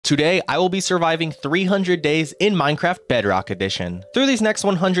Today, I will be surviving 300 days in Minecraft Bedrock Edition. Through these next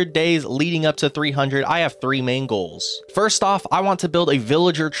 100 days leading up to 300, I have 3 main goals. First off, I want to build a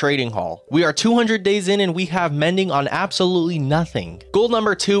villager trading hall. We are 200 days in and we have mending on absolutely nothing. Goal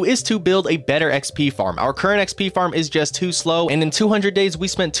number 2 is to build a better XP farm. Our current XP farm is just too slow, and in 200 days, we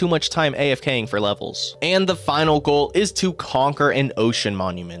spent too much time AFKing for levels. And the final goal is to conquer an ocean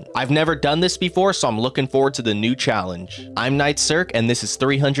monument. I've never done this before, so I'm looking forward to the new challenge. I'm Knight Cirque, and this is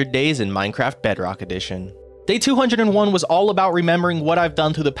 300 days in Minecraft Bedrock Edition. Day 201 was all about remembering what I've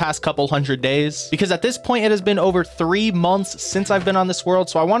done through the past couple hundred days, because at this point it has been over 3 months since I've been on this world,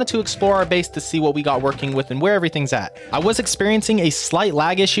 so I wanted to explore our base to see what we got working with and where everything's at. I was experiencing a slight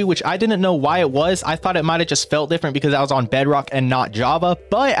lag issue, which I didn't know why it was. I thought it might have just felt different because I was on Bedrock and not Java,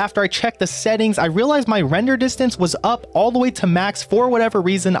 but after I checked the settings, I realized my render distance was up all the way to max for whatever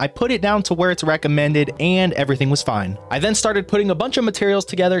reason. I put it down to where it's recommended and everything was fine. I then started putting a bunch of materials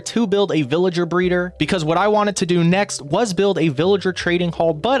together to build a villager breeder, because what I wanted to do next was build a villager trading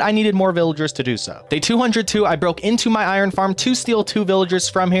hall, but I needed more villagers to do so. Day 202, I broke into my iron farm to steal 2 villagers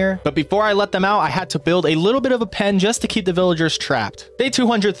from here, but before I let them out, I had to build a little bit of a pen just to keep the villagers trapped. Day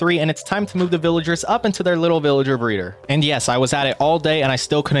 203, and it's time to move the villagers up into their little villager breeder. And yes, I was at it all day and I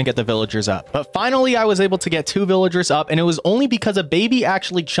still couldn't get the villagers up. But finally, I was able to get 2 villagers up, and it was only because a baby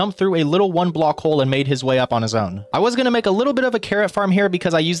actually jumped through a little 1-block hole and made his way up on his own. I was gonna make a little bit of a carrot farm here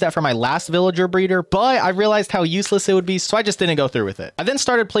because I used that for my last villager breeder, but I realized how useless it would be, so I just didn't go through with it. I then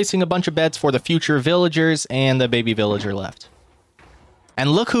started placing a bunch of beds for the future villagers, and the baby villager left. And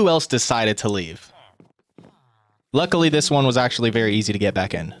look who else decided to leave. Luckily, this one was actually very easy to get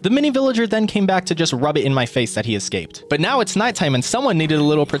back in. The mini villager then came back to just rub it in my face that he escaped. But now it's nighttime and someone needed a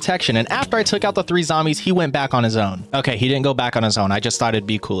little protection, and after I took out the 3 zombies, he went back on his own. Okay, he didn't go back on his own. I just thought it'd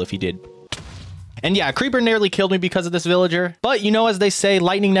be cool if he did. And yeah, a creeper nearly killed me because of this villager. But you know, as they say,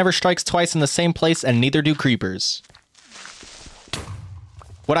 lightning never strikes twice in the same place, and neither do creepers.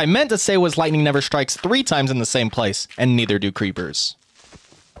 What I meant to say was lightning never strikes 3 times in the same place, and neither do creepers.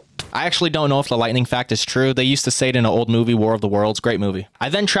 I actually don't know if the lightning fact is true. They used to say it in an old movie, War of the Worlds. Great movie. I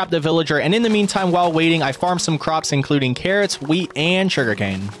then trapped the villager, and in the meantime, while waiting, I farmed some crops, including carrots, wheat, and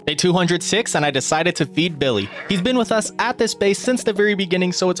sugarcane. Day 206, and I decided to feed Billy. He's been with us at this base since the very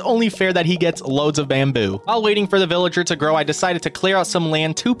beginning, so it's only fair that he gets loads of bamboo. While waiting for the villager to grow, I decided to clear out some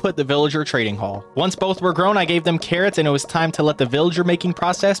land to put the villager trading hall. Once both were grown, I gave them carrots, and it was time to let the villager making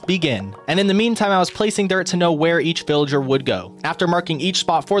process begin. And in the meantime, I was placing dirt to know where each villager would go. After marking each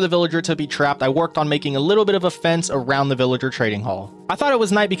spot for the villager to be trapped, I worked on making a little bit of a fence around the villager trading hall. I thought it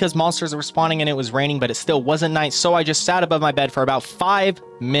was night because monsters were spawning and it was raining, but it still wasn't night, so I just sat above my bed for about 5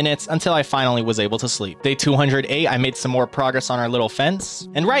 minutes until I finally was able to sleep. Day 208, I made some more progress on our little fence.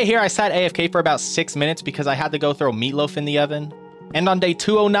 And right here, I sat AFK for about 6 minutes because I had to go throw meatloaf in the oven. And on day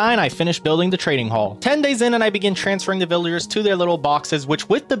 209, I finished building the trading hall. 10 days in, and I began transferring the villagers to their little boxes, which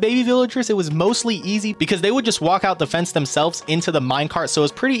with the baby villagers, it was mostly easy because they would just walk out the fence themselves into the minecart, so it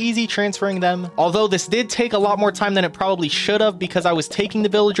was pretty easy transferring them. Although this did take a lot more time than it probably should have because I was taking the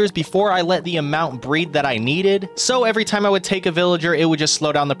villagers before I let the amount breed that I needed. So every time I would take a villager, it would just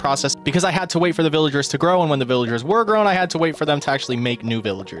slow down the process because I had to wait for the villagers to grow, and when the villagers were grown, I had to wait for them to actually make new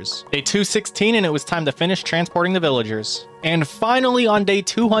villagers. Day 216, and it was time to finish transporting the villagers. And finally, on day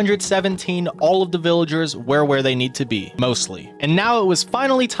 217, all of the villagers were where they need to be, mostly. And now it was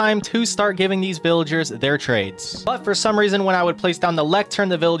finally time to start giving these villagers their trades. But for some reason, when I would place down the lectern,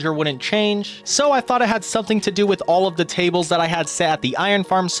 the villager wouldn't change. So I thought it had something to do with all of the tables that I had set at the iron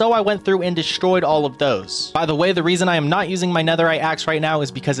farm, so I went through and destroyed all of those. By the way, the reason I am not using my netherite axe right now is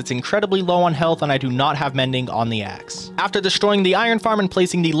because it's incredibly low on health and I do not have mending on the axe. After destroying the iron farm and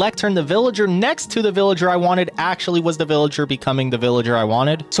placing the lectern, the villager next to the villager I wanted actually was the villager becoming the villager I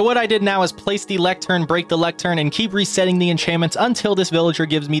wanted. So what I did now is place the lectern, break the lectern, and keep resetting the enchantments until this villager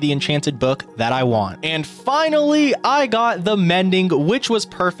gives me the enchanted book that I want. And finally, I got the mending, which was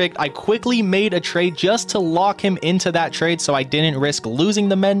perfect. I quickly made a trade just to lock him into that trade so I didn't risk losing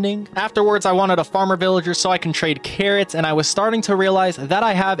the mending. Afterwards, I wanted a farmer villager so I can trade carrots, and I was starting to realize that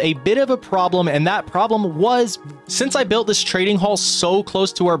I have a bit of a problem, and that problem was, since I built this trading hall so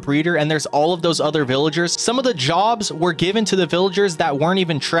close to our breeder and there's all of those other villagers, some of the jobs were given to the villagers that weren't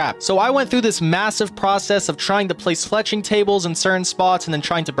even trapped. So I went through this massive process of trying to place fletching tables in certain spots and then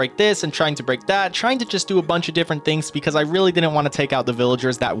trying to break this and trying to break that, trying to just do a bunch of different things because I really didn't want to take out the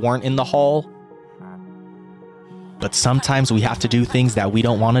villagers that weren't in the hall. But sometimes we have to do things that we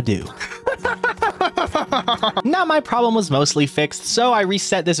don't want to do. Now my problem was mostly fixed, so I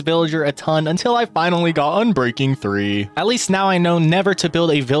reset this villager a ton until I finally got Unbreaking 3. At least now I know never to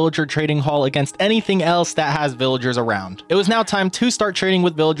build a villager trading hall against anything else that has villagers around. It was now time to start trading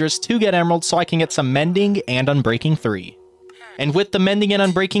with villagers to get emeralds so I can get some Mending and Unbreaking 3. And with the Mending and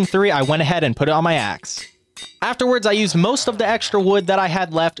Unbreaking 3, I went ahead and put it on my axe. Afterwards, I used most of the extra wood that I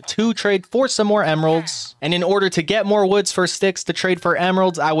had left to trade for some more emeralds. And in order to get more woods for sticks to trade for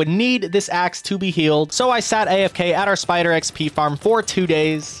emeralds, I would need this axe to be healed. So I sat AFK at our spider XP farm for 2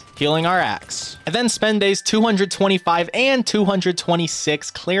 days, healing our axe. I then spend days 225 and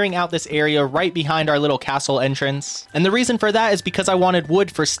 226 clearing out this area right behind our little castle entrance. And the reason for that is because I wanted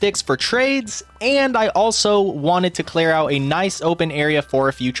wood for sticks for trades, and I also wanted to clear out a nice open area for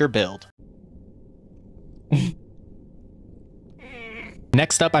a future build.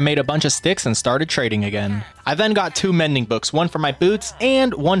 Next up, I made a bunch of sticks and started trading again. I then got 2 mending books, one for my boots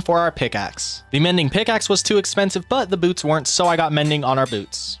and one for our pickaxe. The mending pickaxe was too expensive, but the boots weren't, so I got mending on our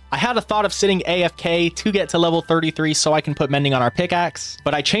boots. I had a thought of sitting AFK to get to level 33 so I can put mending on our pickaxe,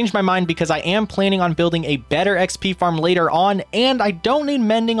 but I changed my mind because I am planning on building a better XP farm later on, and I don't need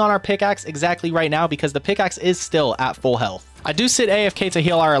mending on our pickaxe exactly right now because the pickaxe is still at full health. I do sit AFK to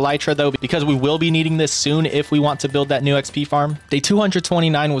heal our elytra though, because we will be needing this soon if we want to build that new XP farm. Day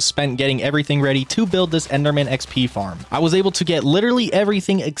 229 was spent getting everything ready to build this Enderman XP farm. I was able to get literally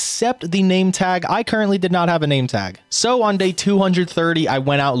everything except the name tag. I currently did not have a name tag. So on day 230, I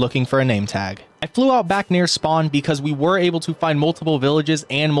went out looking for a name tag. I flew out back near spawn because we were able to find multiple villages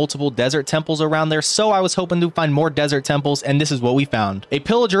and multiple desert temples around there, so I was hoping to find more desert temples, and this is what we found. A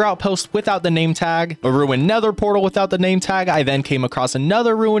pillager outpost without the name tag, a ruined nether portal without the name tag. I then came across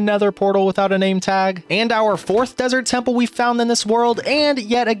another ruined nether portal without a name tag, and our 4th desert temple we found in this world, and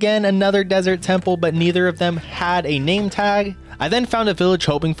yet again another desert temple, but neither of them had a name tag. I then found a village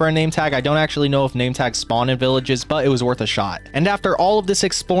hoping for a name tag. I don't actually know if name tags spawn in villages, but it was worth a shot. And after all of this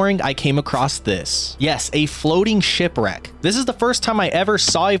exploring, I came across this. Yes, a floating shipwreck. This is the first time I ever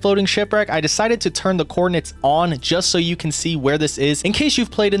saw a floating shipwreck. I decided to turn the coordinates on just so you can see where this is in case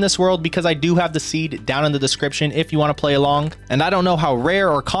you've played in this world, because I do have the seed down in the description if you want to play along. And I don't know how rare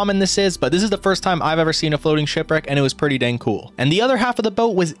or common this is, but this is the first time I've ever seen a floating shipwreck, and it was pretty dang cool. And the other half of the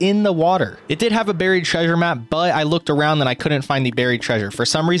boat was in the water. It did have a buried treasure map, but I looked around and I couldn't find the buried treasure. For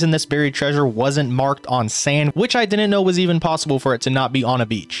some reason, this buried treasure wasn't marked on sand, which I didn't know was even possible for it to not be on a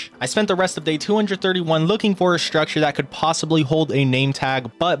beach. I spent the rest of day 231 looking for a structure that could possibly hold a name tag,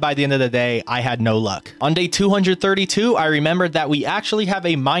 but by the end of the day, I had no luck. On day 232, I remembered that we actually have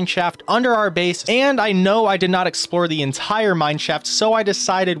a mine shaft under our base, and I know I did not explore the entire mine shaft, so I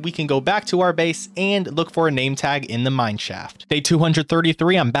decided we can go back to our base and look for a name tag in the mine shaft. Day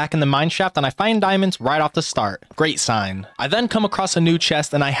 233, I'm back in the mine shaft and I find diamonds right off the start. Great sign. I then come across a new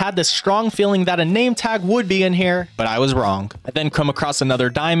chest and I had this strong feeling that a name tag would be in here, but I was wrong. I then come across another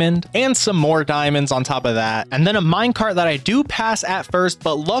diamond and some more diamonds on top of that, and then a minecart that I do pass at first,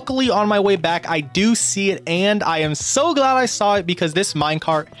 but luckily on my way back I do see it, and I am so glad I saw it because this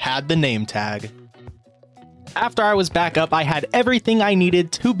minecart had the name tag. After I was back up, I had everything I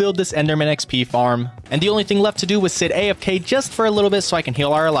needed to build this Enderman XP farm, and the only thing left to do was sit AFK just for a little bit so I can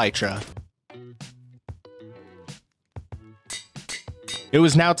heal our elytra. It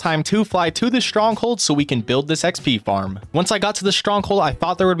was now time to fly to the stronghold so we can build this XP farm. Once I got to the stronghold, I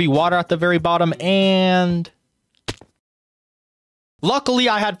thought there would be water at the very bottom, and luckily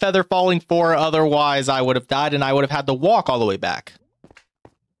I had feather falling 4, otherwise I would have died and I would have had to walk all the way back.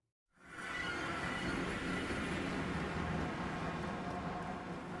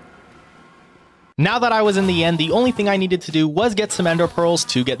 Now that I was in the end, the only thing I needed to do was get some ender pearls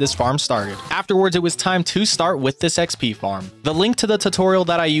to get this farm started. Afterwards, it was time to start with this XP farm. The link to the tutorial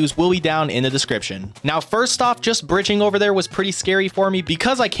that I use will be down in the description. Now, first off, just bridging over there was pretty scary for me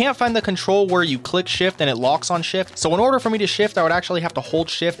because I can't find the control where you click shift and it locks on shift. So in order for me to shift, I would actually have to hold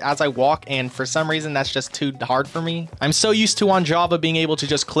shift as I walk, and for some reason, that's just too hard for me. I'm so used to on Java being able to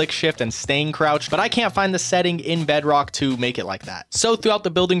just click shift and staying crouched, but I can't find the setting in Bedrock to make it like that. So throughout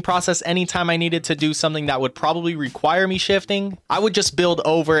the building process, anytime I needed to do something that would probably require me shifting, I would just build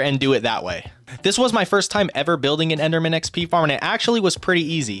over and do it that way. This was my first time ever building an Enderman XP farm, and it actually was pretty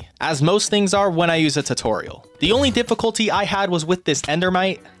easy, as most things are when I use a tutorial. The only difficulty I had was with this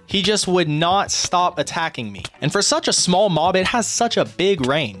Endermite. He just would not stop attacking me, and for such a small mob, it has such a big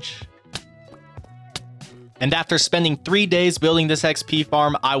range. And after spending 3 days building this XP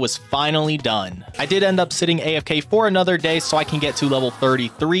farm, I was finally done. I did end up sitting AFK for another day so I can get to level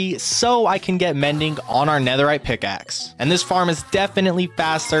 33 so I can get mending on our netherite pickaxe. And this farm is definitely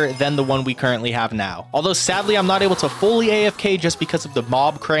faster than the one we currently have now. Although sadly I'm not able to fully AFK just because of the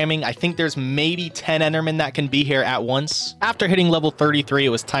mob cramming. I think there's maybe 10 endermen that can be here at once. After hitting level 33, it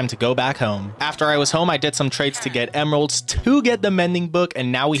was time to go back home. After I was home, I did some trades to get emeralds to get the mending book,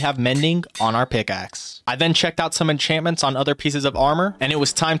 and now we have mending on our pickaxe. I then checked out some enchantments on other pieces of armor, and it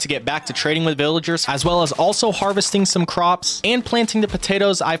was time to get back to trading with villagers, as well as also harvesting some crops and planting the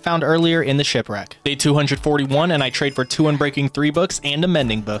potatoes I found earlier in the shipwreck. Day 241, and I trade for 2 Unbreaking 3 books and a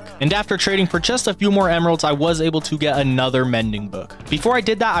mending book. And after trading for just a few more emeralds, I was able to get another mending book. Before I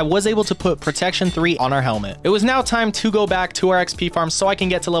did that, I was able to put protection 3 on our helmet. It was now time to go back to our XP farm so I can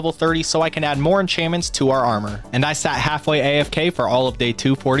get to level 30 so I can add more enchantments to our armor. And I sat halfway AFK for all of day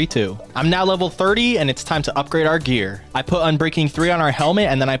 242. I'm now level 30 and it's time to upgrade our gear. I put Unbreaking 3 on our helmet,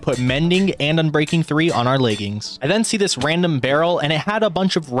 and then I put Mending and Unbreaking 3 on our leggings. I then see this random barrel, and it had a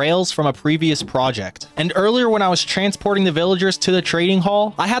bunch of rails from a previous project. And earlier when I was transporting the villagers to the trading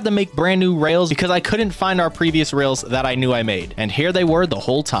hall, I had to make brand new rails because I couldn't find our previous rails that I knew I made. And here they were the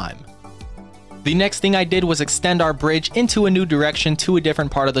whole time. The next thing I did was extend our bridge into a new direction to a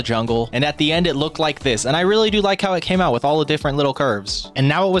different part of the jungle, and at the end it looked like this, and I really do like how it came out with all the different little curves. And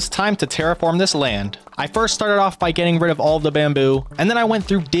now it was time to terraform this land. I first started off by getting rid of all of the bamboo, and then I went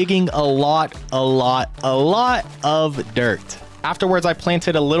through digging a lot of dirt. Afterwards, I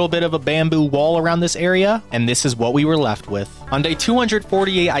planted a little bit of a bamboo wall around this area, and this is what we were left with. On day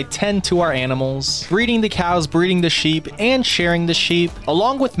 248, I tend to our animals, breeding the cows, breeding the sheep, and sharing the sheep,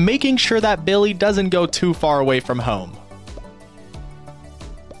 along with making sure that Billy doesn't go too far away from home.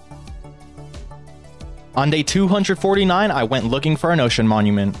 On day 249, I went looking for an ocean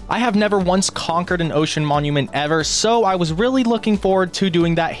monument. I have never once conquered an ocean monument ever, so I was really looking forward to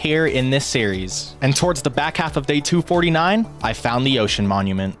doing that here in this series. And towards the back half of day 249, I found the ocean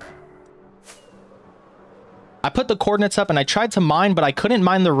monument. I put the coordinates up and I tried to mine, but I couldn't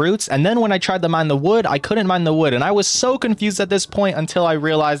mine the roots, and then when I tried to mine the wood, I couldn't mine the wood, and I was so confused at this point until I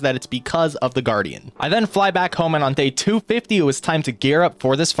realized that it's because of the Guardian. I then fly back home, and on day 250, it was time to gear up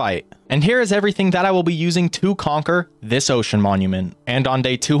for this fight. And here is everything that I will be using to conquer this ocean monument. And on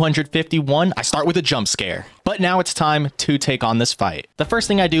day 251, I start with a jump scare. But now it's time to take on this fight. The first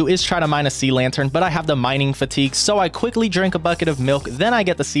thing I do is try to mine a sea lantern, but I have the mining fatigue, so I quickly drink a bucket of milk, then I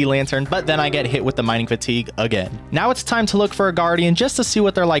get the sea lantern, but then I get hit with the mining fatigue again. Now it's time to look for a guardian just to see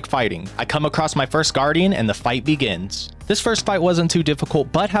what they're like fighting. I come across my first guardian and the fight begins. This first fight wasn't too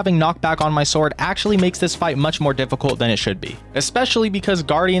difficult, but having knockback on my sword actually makes this fight much more difficult than it should be. Especially because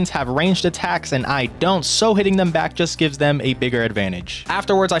guardians have ranged attacks and I don't, so hitting them back just gives them a bigger advantage.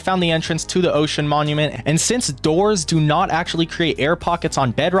 Afterwards, I found the entrance to the ocean monument, and since doors do not actually create air pockets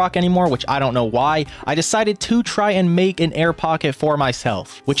on Bedrock anymore, which I don't know why, I decided to try and make an air pocket for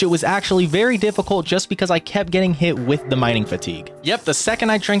myself, which it was actually very difficult just because I kept getting hit with the mining fatigue. Yep, the second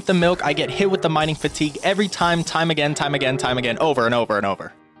I drink the milk, I get hit with the mining fatigue every time again, over and over and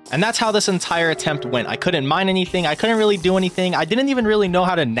over. And that's how this entire attempt went. I couldn't mine anything, I couldn't really do anything, I didn't even really know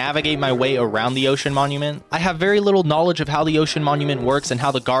how to navigate my way around the ocean monument. I have very little knowledge of how the ocean monument works and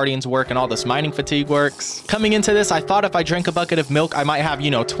how the guardians work and all this mining fatigue works. Coming into this, I thought if I drank a bucket of milk, I might have,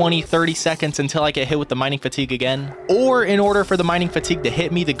 20-30 seconds until I get hit with the mining fatigue again. Or in order for the mining fatigue to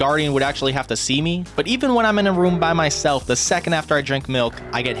hit me, the guardian would actually have to see me. But even when I'm in a room by myself, the second after I drink milk,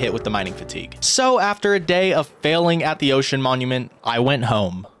 I get hit with the mining fatigue. So after a day of failing at the ocean monument, I went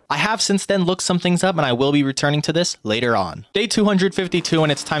home. I have since then looked some things up and I will be returning to this later on. Day 252 and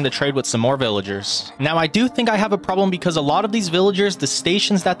it's time to trade with some more villagers. Now I do think I have a problem because a lot of these villagers, the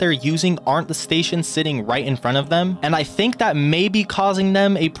stations that they're using aren't the stations sitting right in front of them. And I think that may be causing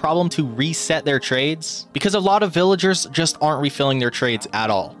them a problem to reset their trades because a lot of villagers just aren't refilling their trades at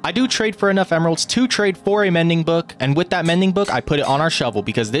all. I do trade for enough emeralds to trade for a mending book, and with that mending book I put it on our shovel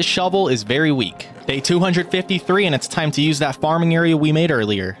because this shovel is very weak. Day 253 and it's time to use that farming area we made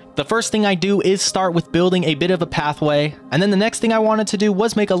earlier. The first thing I do is start with building a bit of a pathway, and then the next thing I wanted to do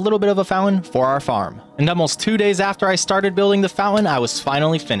was make a little bit of a fountain for our farm. And almost 2 days after I started building the fountain, I was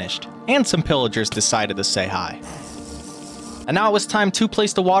finally finished, and some pillagers decided to say hi. And now it was time to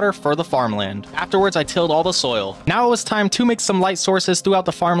place the water for the farmland. Afterwards, I tilled all the soil. Now it was time to make some light sources throughout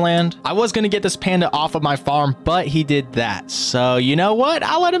the farmland. I was going to get this panda off of my farm, but he did that. So you know what?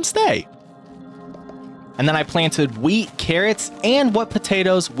 I'll let him stay. And then I planted wheat, carrots, and what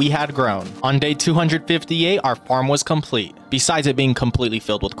potatoes we had grown. On day 258, our farm was complete. besides it being completely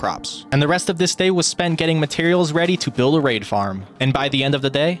filled with crops. And the rest of this day was spent getting materials ready to build a raid farm. And by the end of the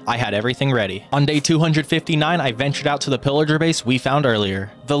day, I had everything ready. On day 259, I ventured out to the pillager base we found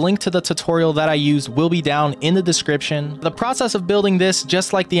earlier. The link to the tutorial that I used will be down in the description. The process of building this,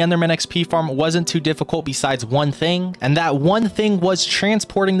 just like the Enderman XP farm, wasn't too difficult besides one thing, and that one thing was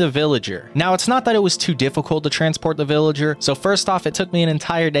transporting the villager. Now, it's not that it was too difficult to transport the villager, so first off, it took me an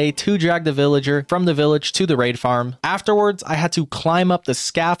entire day to drag the villager from the village to the raid farm. Afterwards, I had to climb up the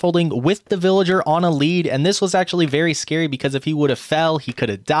scaffolding with the villager on a lead, and this was actually very scary because if he would have fell, he could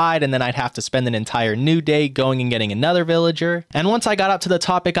have died, and then I'd have to spend an entire new day going and getting another villager. And once I got up to the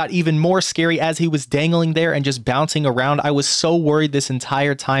top, it got even more scary as he was dangling there and just bouncing around. I was so worried this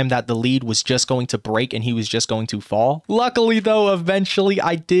entire time that the lead was just going to break and he was just going to fall. Luckily though, eventually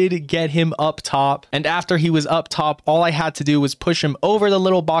I did get him up top, and after he was up top, all I had to do was push him over the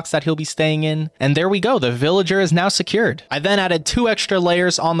little box that he'll be staying in, and there we go, the villager is now secured. I then added 2 extra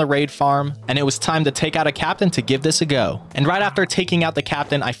layers on the raid farm, and it was time to take out a captain to give this a go. And right after taking out the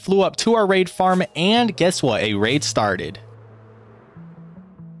captain, I flew up to our raid farm, and guess what? A raid started.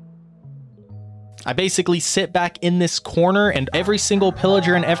 I basically sit back in this corner and every single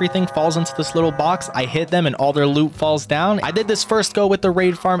pillager and everything falls into this little box. I hit them and all their loot falls down. I did this first go with the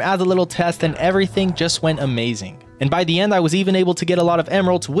raid farm as a little test and everything just went amazing. And by the end, I was even able to get a lot of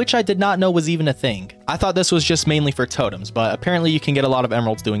emeralds, which I did not know was even a thing. I thought this was just mainly for totems, but apparently you can get a lot of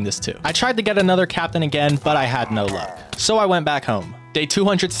emeralds doing this too. I tried to get another captain again, but I had no luck. So I went back home. Day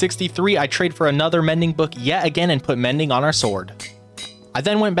 263, I trade for another mending book yet again and put mending on our sword. I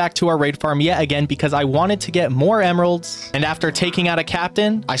then went back to our raid farm yet again because I wanted to get more emeralds, and after taking out a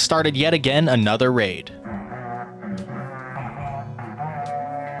captain, I started yet again another raid.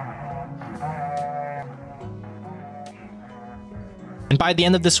 And by the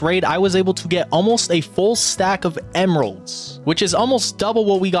end of this raid, I was able to get almost a full stack of emeralds, which is almost double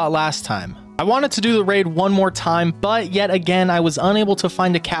what we got last time. I wanted to do the raid one more time, but yet again, I was unable to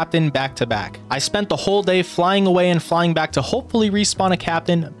find a captain back to back. I spent the whole day flying away and flying back to hopefully respawn a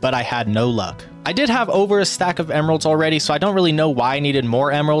captain, but I had no luck. I did have over a stack of emeralds already, so I don't really know why I needed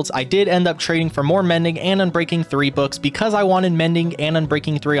more emeralds. I did end up trading for more Mending and Unbreaking 3 books because I wanted Mending and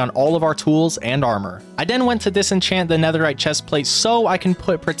Unbreaking 3 on all of our tools and armor. I then went to disenchant the netherite chestplate so I can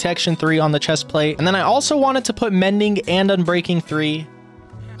put Protection 3 on the chestplate, and then I also wanted to put Mending and Unbreaking 3.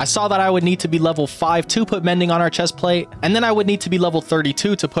 I saw that I would need to be level 5 to put Mending on our chest plate, and then I would need to be level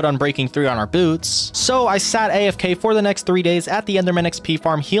 32 to put Unbreaking 3 on our boots. So I sat AFK for the next 3 days at the Enderman XP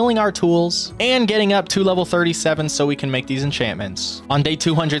farm, healing our tools and getting up to level 37 so we can make these enchantments. On day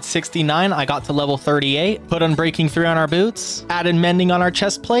 269, I got to level 38, put Unbreaking 3 on our boots, added Mending on our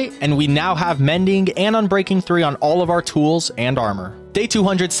chest plate, and we now have Mending and Unbreaking 3 on all of our tools and armor. Day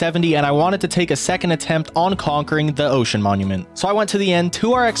 270, and I wanted to take a second attempt on conquering the Ocean Monument. So I went to the end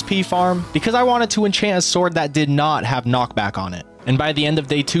to our XP farm because I wanted to enchant a sword that did not have knockback on it. And by the end of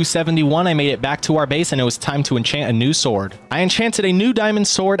day 271, I made it back to our base and it was time to enchant a new sword. I enchanted a new diamond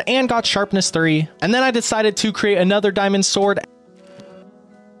sword and got sharpness 3. And then I decided to create another diamond sword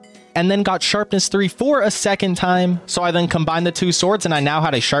and then got sharpness 3 for a second time. So I then combined the 2 swords and I now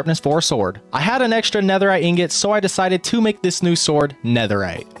had a sharpness 4 sword. I had an extra netherite ingot, so I decided to make this new sword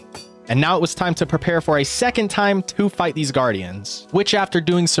netherite. And now it was time to prepare for a second time to fight these guardians, which after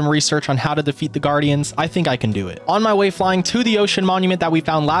doing some research on how to defeat the guardians, I think I can do it. On my way flying to the ocean monument that we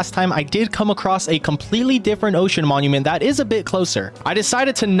found last time, I did come across a completely different ocean monument that is a bit closer. I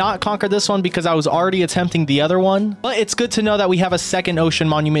decided to not conquer this one because I was already attempting the other one, but it's good to know that we have a second ocean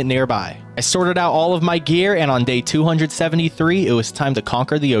monument nearby. I sorted out all of my gear, and on day 273, it was time to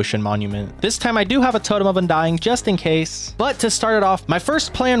conquer the ocean monument. This time I do have a totem of undying just in case, but to start it off, my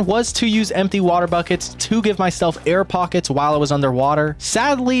first plan was to use empty water buckets to give myself air pockets while I was underwater.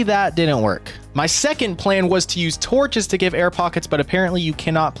 Sadly, that didn't work. My second plan was to use torches to give air pockets, but apparently you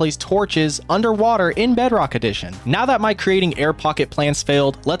cannot place torches underwater in Bedrock Edition. Now that my creating air pocket plans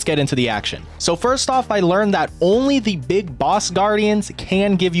failed, let's get into the action. So first off, I learned that only the big boss guardians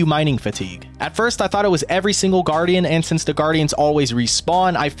can give you mining fatigue. At first, I thought it was every single guardian, and since the guardians always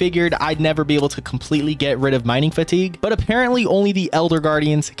respawn, I figured I'd never be able to completely get rid of mining fatigue, but apparently only the elder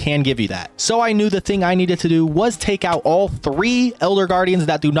guardians can give you that. So I knew the thing I needed to do was take out all 3 elder guardians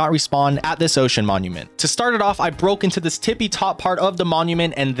that do not respawn at this ocean monument. To start it off, I broke into this tippy top part of the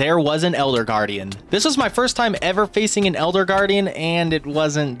monument and there was an elder guardian. This was my first time ever facing an elder guardian and it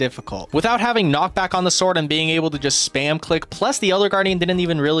wasn't difficult. Without having knockback on the sword and being able to just spam click, plus the elder guardian didn't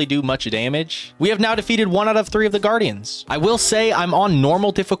even really do much damage, damage. We have now defeated 1 out of 3 of the Guardians. I will say I'm on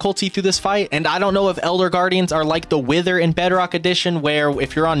normal difficulty through this fight, and I don't know if Elder Guardians are like the Wither in Bedrock Edition, where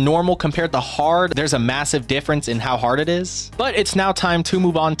if you're on normal compared to hard, there's a massive difference in how hard it is. But it's now time to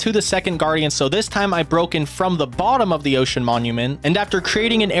move on to the second Guardian, so this time I broke in from the bottom of the Ocean Monument, and after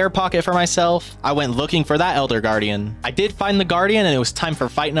creating an air pocket for myself, I went looking for that Elder Guardian. I did find the Guardian, and it was time for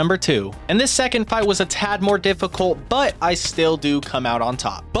fight number 2. And this second fight was a tad more difficult, but I still do come out on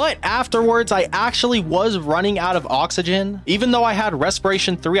top. But afterwards, I actually was running out of oxygen. Even though I had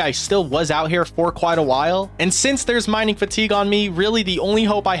Respiration 3, I still was out here for quite a while. And since there's mining fatigue on me, really the only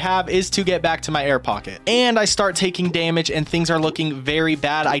hope I have is to get back to my air pocket. And I start taking damage and things are looking very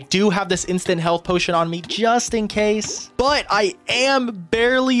bad. I do have this instant health potion on me just in case, but I am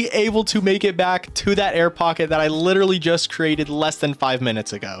barely able to make it back to that air pocket that I literally just created less than 5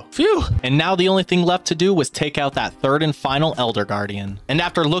 minutes ago. Phew. And now the only thing left to do was take out that third and final Elder Guardian. And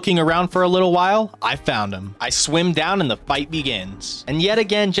after looking around for a little while, I found him. I swim down and the fight begins. And yet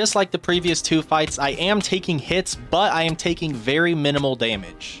again, just like the previous 2 fights, I am taking hits, but I am taking very minimal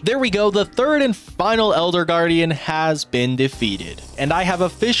damage. There we go. The third and final Elder Guardian has been defeated. And I have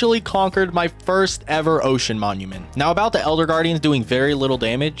officially conquered my first ever Ocean Monument. Now about the Elder Guardians doing very little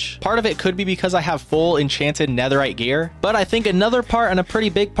damage, part of it could be because I have full enchanted netherite gear, but I think another part, and a pretty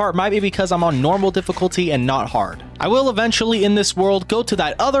big part, might be because I'm on normal difficulty and not hard. I will eventually in this world go to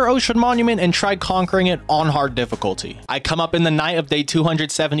that other Ocean Monument and try conquering it on hard difficulty. I come up in the night of day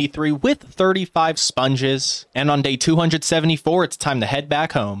 273 with 35 sponges, and on day 274 it's time to head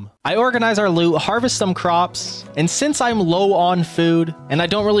back home. I organize our loot, harvest some crops, and since I'm low on food and I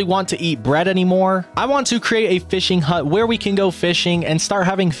don't really want to eat bread anymore, I want to create a fishing hut where we can go fishing and start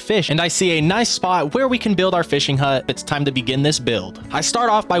having fish. And I see a nice spot where we can build our fishing hut. It's time to begin this build. I start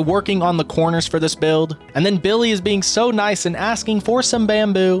off by working on the corners for this build, and then Billy is being so nice and asking for some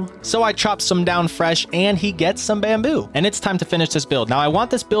bamboo. So I chop some down fresh and he gets some bamboo. And it's time to finish this build. Now I want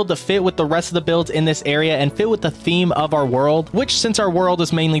this build to fit with the rest of the builds in this area and fit with the theme of our world, which since our world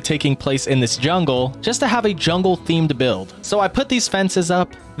is mainly taking place in this jungle, just to have a jungle themed build. So I put these fences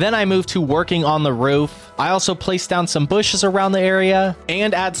up, then I move to working on the roof. I also place down some bushes around the area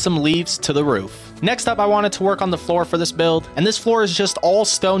and add some leaves to the roof. Next up, I wanted to work on the floor for this build, and this floor is just all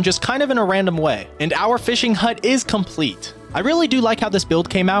stone, just kind of in a random way. And our fishing hut is complete. I really do like how this build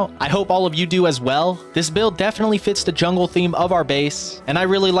came out. I hope all of you do as well. This build definitely fits the jungle theme of our base, and I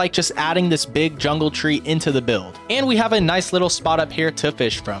really like just adding this big jungle tree into the build. And we have a nice little spot up here to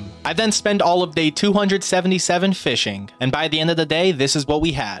fish from. I then spend all of day 277 fishing, and by the end of the day, this is what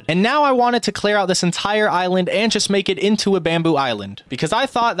we had. And now I wanted to clear out this entire island and just make it into a bamboo island, because I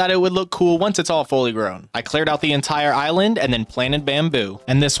thought that it would look cool once it's all fully grown. I cleared out the entire island and then planted bamboo,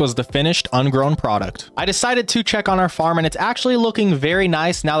 and this was the finished ungrown product. I decided to check on our farm, and it's actually looking very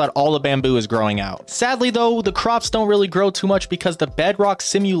nice now that all the bamboo is growing out. Sadly though, the crops don't really grow too much because the bedrock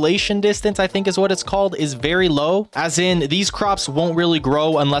simulation distance, I think is what it's called, is very low. As in, these crops won't really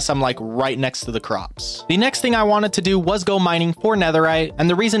grow unless I'm like right next to the crops. The next thing I wanted to do was go mining for netherite, and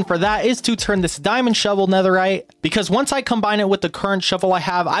the reason for that is to turn this diamond shovel netherite, because once I combine it with the current shovel I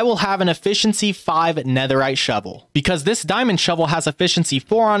have, I will have an efficiency 5 netherite shovel. Because this diamond shovel has efficiency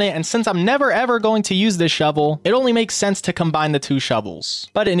 4 on it, and since I'm never ever going to use this shovel, it only makes sense to combine the 2 shovels,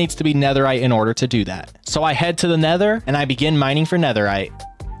 but it needs to be netherite in order to do that. So I head to the nether and I begin mining for netherite.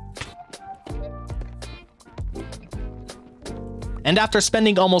 And after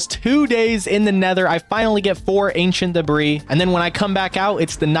spending almost 2 days in the nether, I finally get 4 ancient debris. And then when I come back out,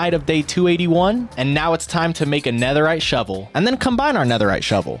 it's the night of day 281. And now it's time to make a netherite shovel and then combine our netherite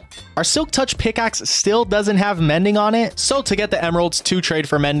shovel. Our silk touch pickaxe still doesn't have mending on it. So to get the emeralds to trade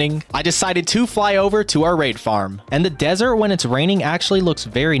for mending, I decided to fly over to our raid farm. And the desert when it's raining actually looks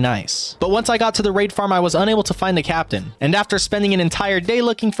very nice. But once I got to the raid farm, I was unable to find the captain. And after spending an entire day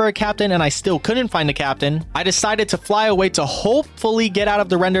looking for a captain and I still couldn't find a captain, I decided to fly away to hopefully get out of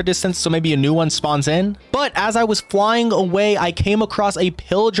the render distance so maybe a new one spawns in. But as I was flying away, I came across a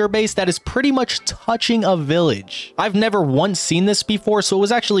pillager base that is pretty much touching a village. I've never once seen this before, so it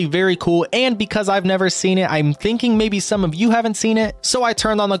was actually very cool. And because I've never seen it, I'm thinking maybe some of you haven't seen it. So I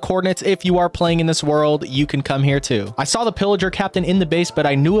turned on the coordinates. If you are playing in this world, you can come here too. I saw the pillager captain in the base, but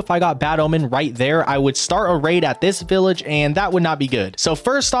I knew if I got bad omen right there, I would start a raid at this village and that would not be good. So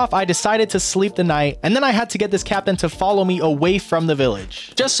first off, I decided to sleep the night, and then I had to get this captain to follow me away from the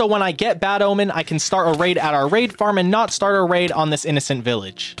village, just so when I get Bad Omen, I can start a raid at our raid farm and not start a raid on this innocent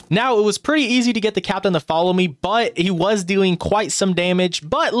village. Now, it was pretty easy to get the captain to follow me, but he was doing quite some damage,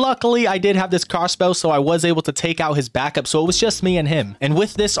 but luckily I did have this crossbow, so I was able to take out his backup, so it was just me and him. And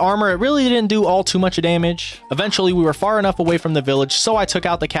with this armor, it really didn't do all too much damage. Eventually, we were far enough away from the village, so I took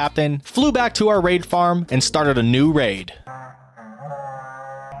out the captain, flew back to our raid farm, and started a new raid.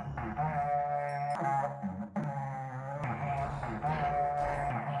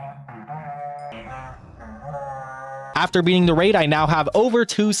 After beating the raid, I now have over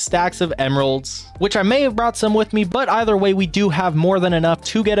 2 stacks of emeralds, which I may have brought some with me, but either way, we do have more than enough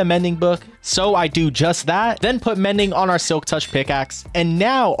to get a mending book. So I do just that, then put mending on our silk touch pickaxe, and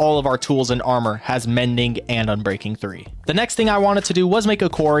now all of our tools and armor has mending and unbreaking 3. The next thing I wanted to do was make a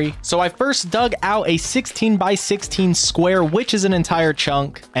quarry, so I first dug out a 16 by 16 square, which is an entire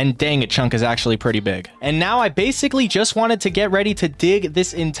chunk, and dang, a chunk is actually pretty big. And now I basically just wanted to get ready to dig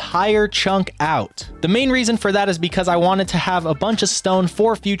this entire chunk out. The main reason for that is because I wanted to have a bunch of stone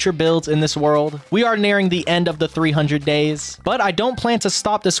for future builds in this world. We are nearing the end of the 300 days, but I don't plan to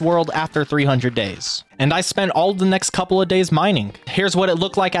stop this world after 300 days. And I spent all the next couple of days mining. Here's what it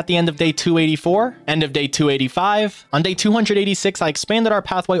looked like at the end of day 284, end of day 285. On day 286, I expanded our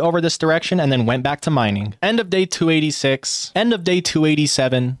pathway over this direction and then went back to mining. End of day 286, end of day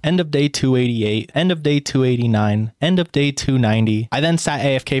 287, end of day 288, end of day 289, end of day 290. I then sat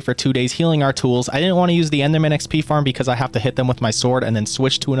AFK for 2 days healing our tools. I didn't want to use the Enderman XP farm because I have to hit them with my sword and then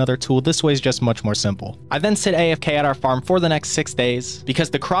switch to another tool. This way is just much more simple. I then sit AFK at our farm for the next 6 days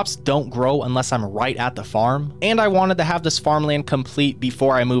because the crops don't grow unless I'm right at the farm, and I wanted to have this farmland complete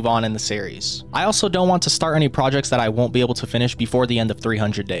before I move on in the series. I also don't want to start any projects that I won't be able to finish before the end of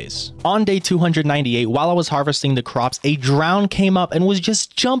 300 days. On day 298, while I was harvesting the crops, a drown came up and was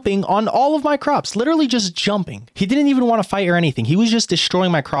just jumping on all of my crops, literally just jumping. He didn't even want to fight or anything. He was just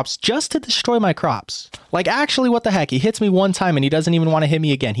destroying my crops just to destroy my crops. Like, actually, what the heck? He hits me one time and he doesn't even want to hit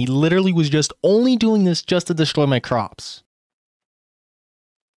me again. He literally was just only doing this just to destroy my crops.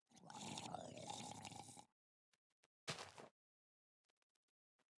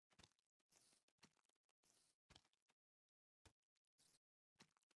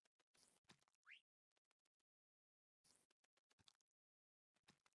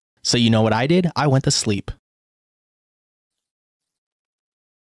 So you know what I did? I went to sleep.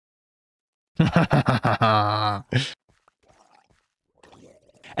 And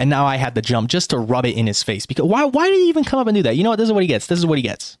now I had to jump just to rub it in his face. Because why did he even come up and do that? You know what? This is what he gets. This is what he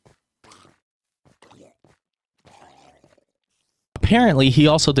gets. Apparently, he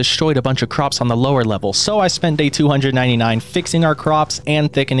also destroyed a bunch of crops on the lower level. So I spent day 299 fixing our crops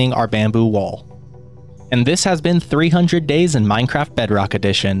and thickening our bamboo wall. And this has been 300 days in Minecraft Bedrock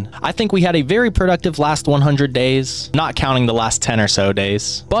Edition. I think we had a very productive last 100 days, not counting the last 10 or so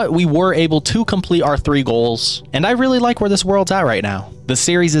days. But we were able to complete our 3 goals, and I really like where this world's at right now. The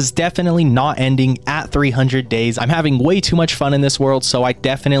series is definitely not ending at 300 days. I'm having way too much fun in this world, so I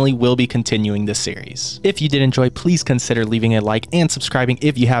definitely will be continuing this series. If you did enjoy, please consider leaving a like and subscribing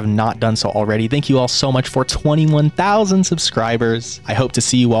if you have not done so already. Thank you all so much for 21,000 subscribers. I hope to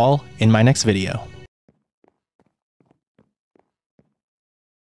see you all in my next video.